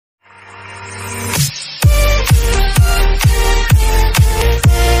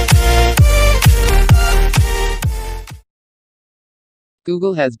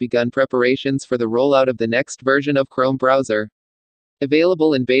Google has begun preparations for the rollout of the next version of Chrome browser.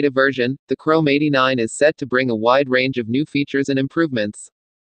 Available in beta version, the Chrome 89 is set to bring a wide range of new features and improvements.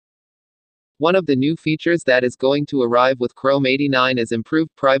 One of the new features that is going to arrive with Chrome 89 is improved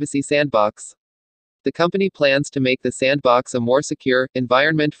Privacy Sandbox. The company plans to make the sandbox a more secure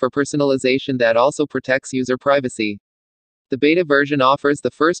environment for personalization that also protects user privacy. The beta version offers the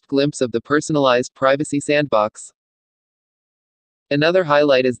first glimpse of the personalized Privacy Sandbox. Another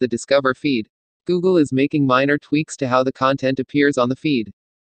highlight is the Discover feed. Google is making minor tweaks to how the content appears on the feed.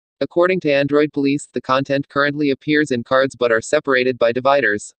 According to AndroidPolice, the content currently appears in cards but are separated by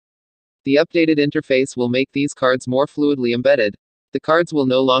dividers. The updated interface will make these cards more fluidly embedded. The cards will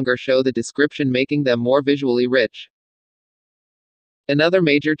no longer show the description, making them more visually rich. Another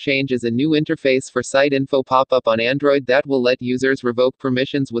major change is a new interface for site info pop-up on Android that will let users revoke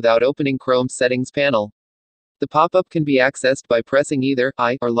permissions without opening Chrome's settings panel. The pop-up can be accessed by pressing either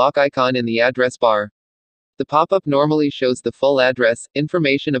I or lock icon in the address bar. The pop-up normally shows the full address,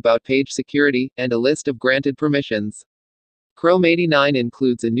 information about page security, and a list of granted permissions. Chrome 89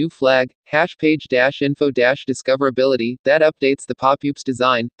 includes a new flag, #page-info-discoverability, that updates the pop-up's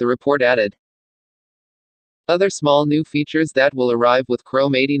design, the report added. Other small new features that will arrive with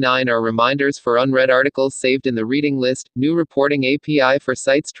Chrome 89 are reminders for unread articles saved in the reading list, new reporting API for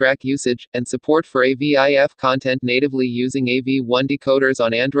sites track usage, and support for AVIF content natively using AV1 decoders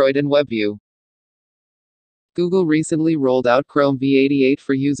on Android and WebView. Google recently rolled out Chrome v88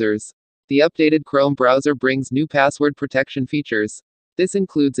 for users. The updated Chrome browser brings new password protection features. This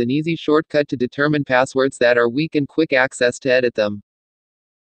includes an easy shortcut to determine passwords that are weak and quick access to edit them.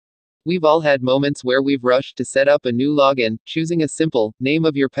 We've all had moments where we've rushed to set up a new login, choosing a simple name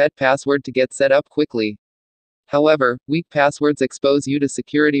of your pet password to get set up quickly. However, weak passwords expose you to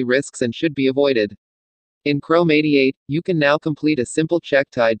security risks and should be avoided. In Chrome 88, you can now complete a simple check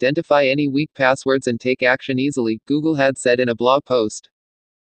to identify any weak passwords and take action easily, Google had said in a blog post.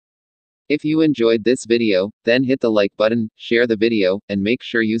 If you enjoyed this video, then hit the like button, share the video, and make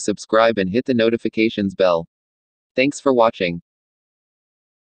sure you subscribe and hit the notifications bell. Thanks for watching.